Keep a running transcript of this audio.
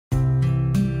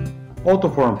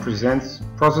AutoForm presents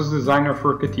Process Designer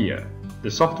for Catia, the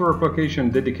software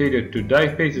application dedicated to die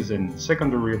phases and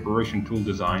secondary operation tool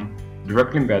design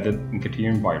directly embedded in Catia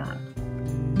environment.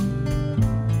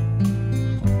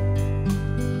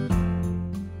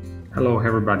 Hello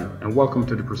everybody and welcome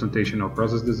to the presentation of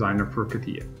Process Designer for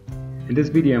Catia. In this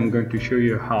video I'm going to show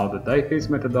you how the die phase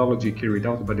methodology carried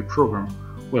out by the program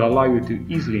will allow you to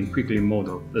easily and quickly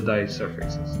model the die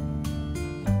surfaces.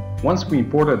 Once we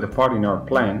imported the part in our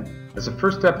plan, as a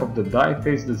first step of the die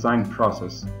phase design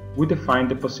process, we define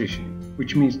the positioning,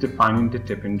 which means defining the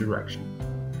tipping direction.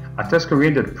 A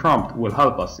task-oriented prompt will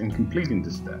help us in completing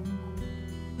this step.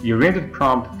 The oriented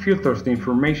prompt filters the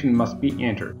information must be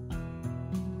entered.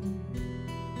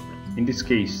 In this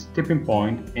case, tipping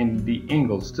point and the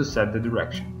angles to set the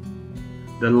direction.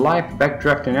 The live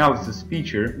backdraft analysis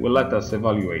feature will let us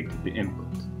evaluate the input.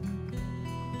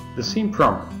 The same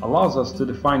prompt allows us to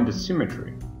define the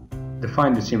symmetry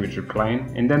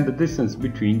plane, and then the distance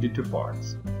between the two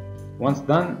parts. Once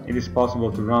done, it is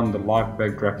possible to run the live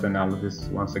backdraft analysis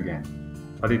once again,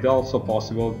 but it is also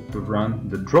possible to run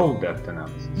the draw depth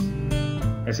analysis.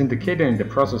 As indicated in the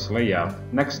process layout,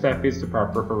 next step is the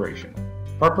part preparation.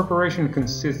 Part preparation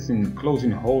consists in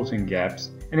closing holes and gaps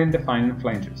and in defining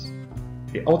flanges.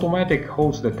 The automatic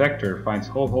holes detector finds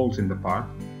all holes in the part.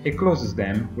 It closes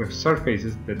them with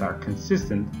surfaces that are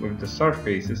consistent with the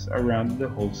surfaces around the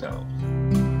hole cells.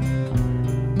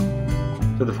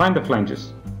 To define the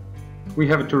flanges, we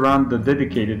have to run the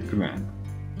dedicated command.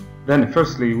 Then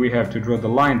firstly we have to draw the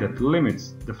line that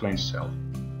limits the flange self.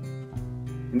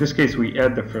 In this case we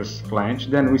add the first flange,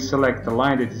 then we select the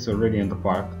line that is already on the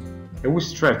part, and we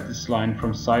stretch this line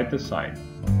from side to side.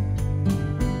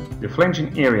 The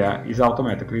flanging area is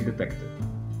automatically detected.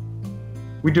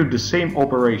 We do the same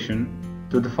operation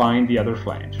to define the other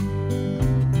flange.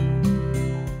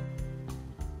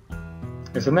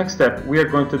 As a next step, we are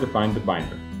going to define the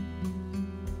binder.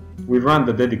 We run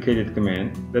the dedicated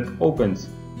command that opens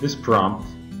this prompt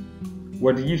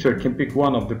where the user can pick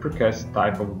one of the precast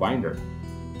type of binder.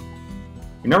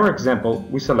 In our example,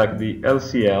 we select the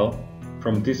LCL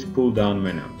from this pull-down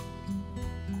menu.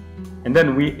 And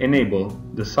then we enable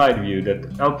the side view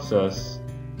that helps us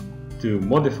to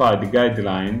modify the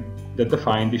guideline that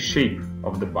define the shape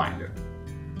of the binder.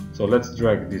 So let's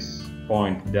drag this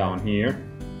point down here,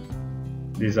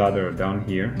 this other down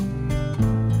here.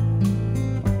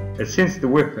 And since the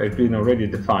width has been already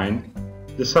defined,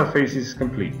 the surface is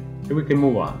complete and we can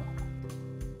move on.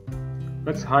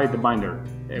 Let's hide the binder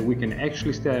and we can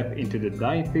actually step into the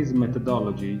die phase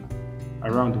methodology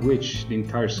around which the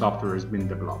entire software has been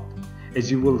developed. As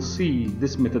you will see,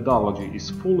 this methodology is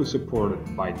fully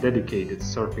supported by dedicated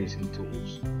surfacing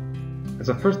tools. As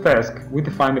a first task, we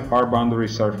define the part boundary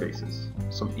surfaces.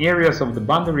 Some areas of the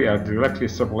boundary are directly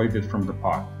extrapolated from the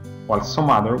part, while some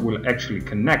other will actually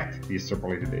connect the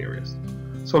extrapolated areas.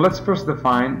 So let's first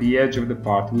define the edge of the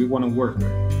part we want to work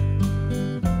with.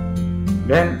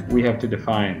 Then we have to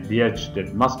define the edge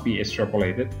that must be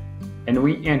extrapolated, and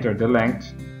we enter the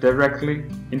length directly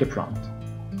in the prompt.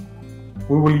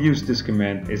 We will use this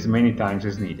command as many times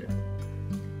as needed.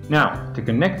 Now, to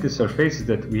connect the surfaces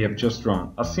that we have just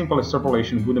drawn, a simple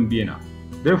extrapolation wouldn't be enough.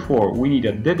 Therefore, we need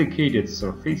a dedicated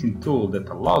surfacing tool that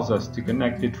allows us to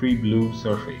connect the three blue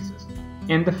surfaces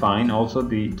and define also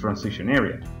the transition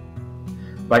area.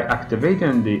 By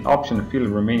activating the option Fill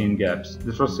Remaining Gaps,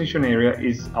 the transition area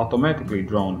is automatically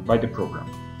drawn by the program.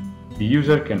 The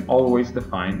user can always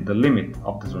define the limit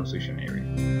of the transition area.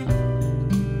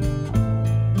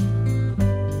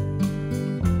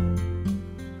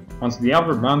 Once the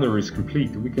outer boundary is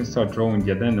complete, we can start drawing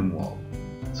the addendum wall.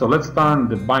 So let's turn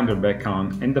the binder back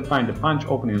on and define the punch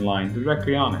opening line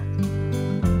directly on it.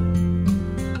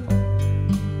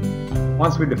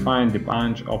 Once we define the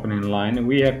punch opening line,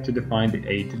 we have to define the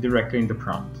 8 directly in the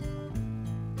prompt.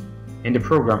 And the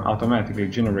program automatically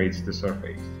generates the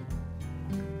surface.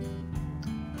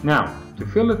 Now, to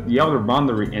fill the outer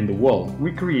boundary and the wall,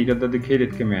 we create a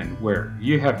dedicated command where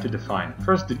you have to define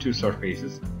first the two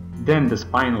surfaces, then the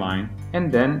spine line,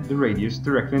 and then the radius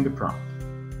directly in the prompt.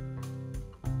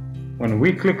 When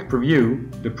we click Preview,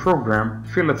 the program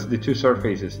fillets the two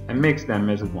surfaces and makes them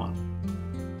as one.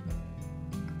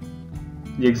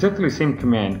 The exactly same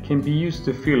command can be used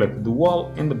to fillet the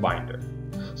wall and the binder.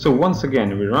 So once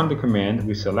again we run the command,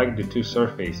 we select the two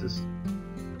surfaces,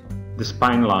 the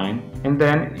spine line, and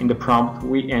then in the prompt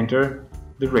we enter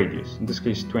the radius, in this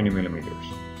case 20 millimeters.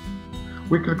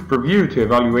 We click Preview to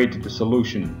evaluate the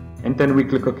solution, and then we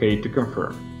click OK to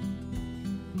confirm.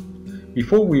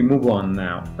 Before we move on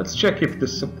now, let's check if the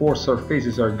support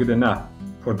surfaces are good enough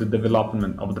for the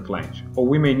development of the flange, or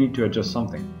we may need to adjust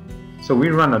something. So we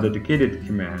run a dedicated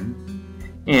command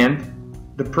and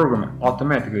the program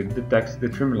automatically detects the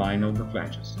trim line of the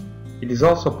flanges. It is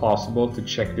also possible to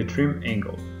check the trim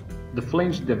angle. The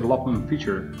flange development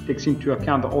feature takes into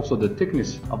account also the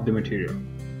thickness of the material.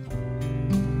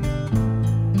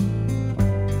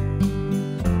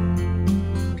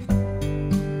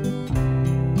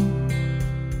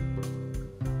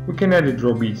 We can add the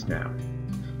draw beads now.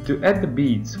 To add the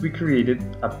beads, we created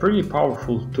a pretty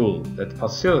powerful tool that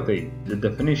facilitates the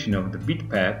definition of the bead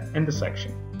path and the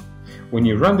section. When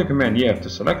you run the command, you have to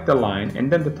select the line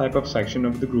and then the type of section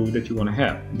of the groove that you want to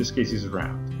have. In this case is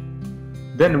round.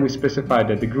 Then we specify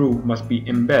that the groove must be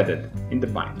embedded in the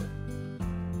binder.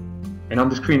 And on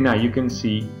the screen now you can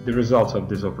see the results of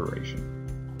this operation.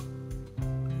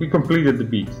 We completed the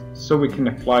beads, so we can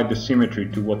apply the symmetry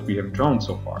to what we have drawn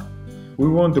so far. We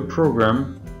want the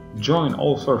program join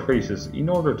all surfaces in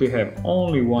order to have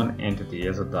only one entity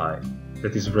as a die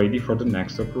that is ready for the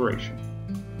next operation.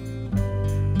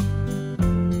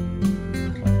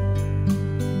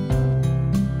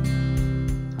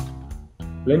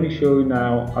 Let me show you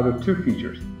now other two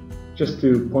features, just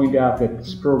to point out that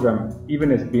this program, even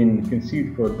has been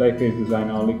conceived for DieFace design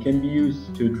only, can be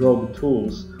used to draw the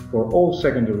tools for all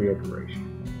secondary operations.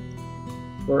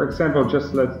 For example,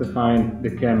 just let's define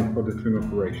the cam for the trim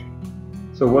operation.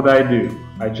 So what I do,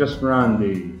 I just run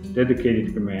the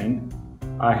dedicated command.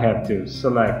 I have to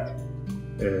select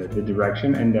the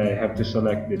direction and I have to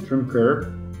select the trim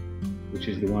curve, which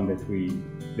is the one that we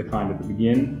defined at the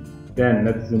beginning. Then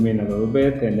let's zoom in a little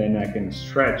bit and then I can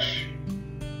stretch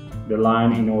the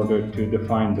line in order to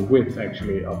define the width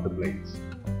actually of the blades.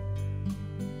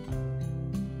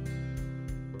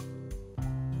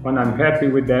 When I'm happy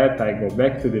with that, I go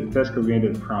back to the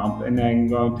task-oriented prompt and I'm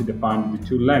going to define the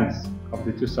two lengths of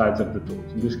the two sides of the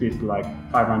tools. In this case, like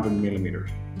 500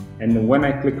 millimeters. And when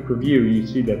I click preview, you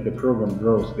see that the program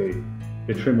draws the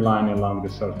trim line along the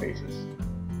surfaces.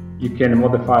 You can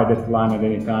modify that line at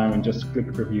any time and just click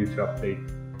preview to update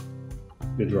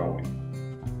the drawing.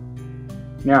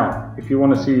 Now, if you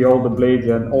want to see all the blades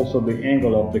and also the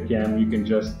angle of the cam, you can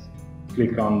just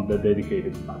click on the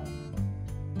dedicated button.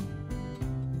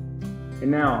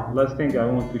 And now, last thing I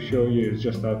want to show you is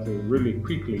just how to really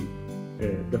quickly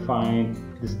define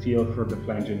the steel for the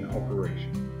flanging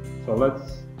operation. So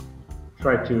let's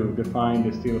try to define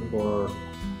the steel for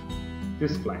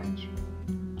this flange.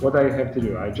 What I have to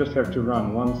do, I just have to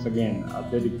run once again a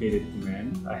dedicated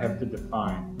command. I have to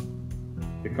define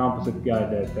the composite guide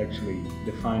that actually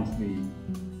defines the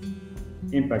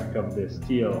impact of the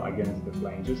steel against the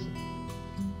flanges.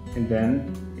 And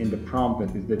then in the prompt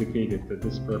that is dedicated to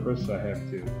this purpose, I have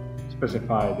to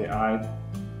specify the height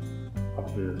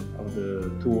of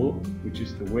the tool, which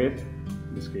is the width,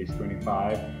 in this case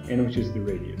 25, and which is the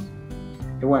radius.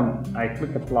 And when I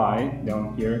click apply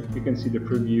down here, you can see the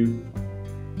preview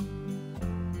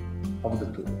of the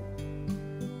tool.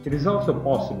 It is also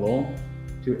possible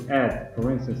to add, for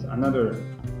instance, another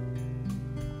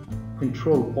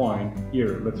control point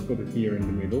here. Let's put it here in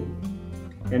the middle,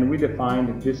 and we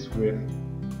define this width,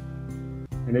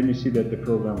 and then you see that the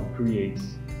program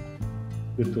creates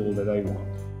the tool that I want.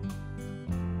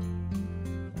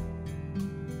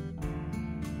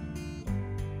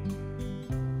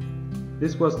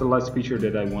 This was the last feature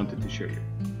that I wanted to show you.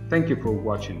 Thank you for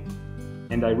watching,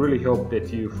 and I really hope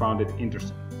that you found it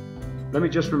interesting. Let me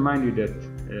just remind you that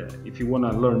if you want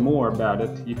to learn more about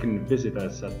it, you can visit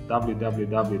us at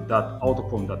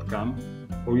www.autoform.com,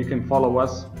 or you can follow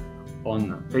us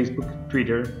on Facebook,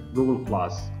 Twitter, Google+,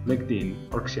 LinkedIn,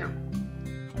 or Catia.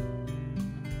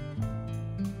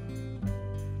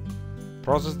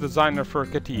 Process Designer for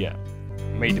Catia,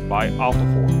 made by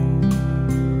AutoForm.